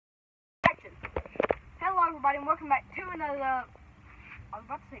everybody, and welcome back to another, I was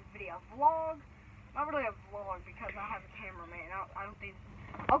about to say video, vlog. Not really a vlog because I have a cameraman. I don't think,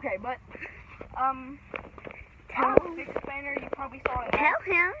 okay, but, Tell Big Spanner, you probably saw it Tell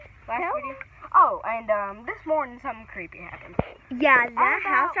him. last video. Oh, and, this morning something creepy happened. Yeah, that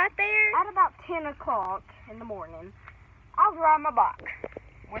house right there. At about 10 o'clock in the morning, I was riding my bike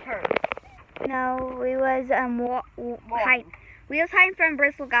with her. No, we was Walking. we was hiding from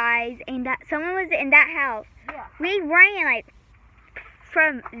Bristol guys, and that someone was in that house. Yeah. We ran like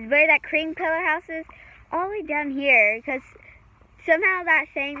from where that cream color house is all the way down here because somehow that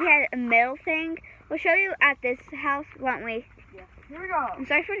thing we had a metal thing. We'll show you at this house, won't we? Yeah. Here we go. I'm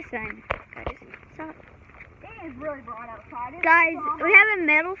sorry for the sun, guys. Stop. It is really bright outside. It's Guys, summer. we have a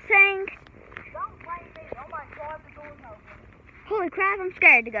metal thing. Don't blame me. Oh my God, the door's open. Holy crap! I'm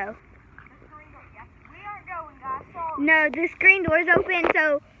scared to go. We aren't going, guys. Sorry. No, the screen door's open,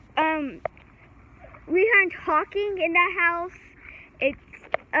 so we aren't talking in that house. It's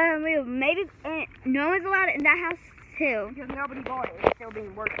we made it. No one's allowed in that house too. Because nobody bought it. It's still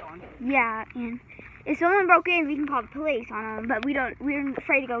being worked on. Yeah, and if someone broke in, we can call the police on them. But we're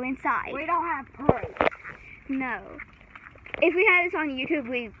afraid to go inside. We don't have proof. No. If we had this on YouTube,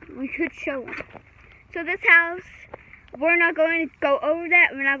 we could show them. So this house, we're not going to go over that.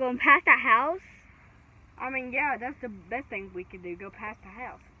 We're not going past that house. I mean, yeah, that's the best thing we could do. Go past the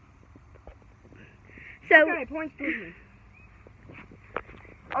house. So Okay, points to me.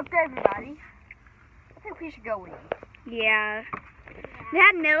 Okay, everybody. I think we should go in. yeah,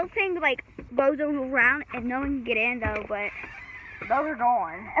 that metal thing like goes around and no one can get in though. But Those are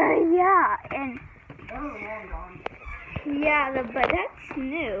gone. yeah, and Those are long gone. yeah, but that's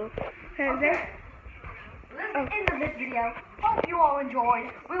new. Cause Okay. Let's end of this video. Hope you all enjoyed.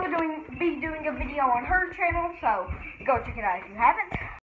 We will be doing a video on her channel, so go check it out if you haven't.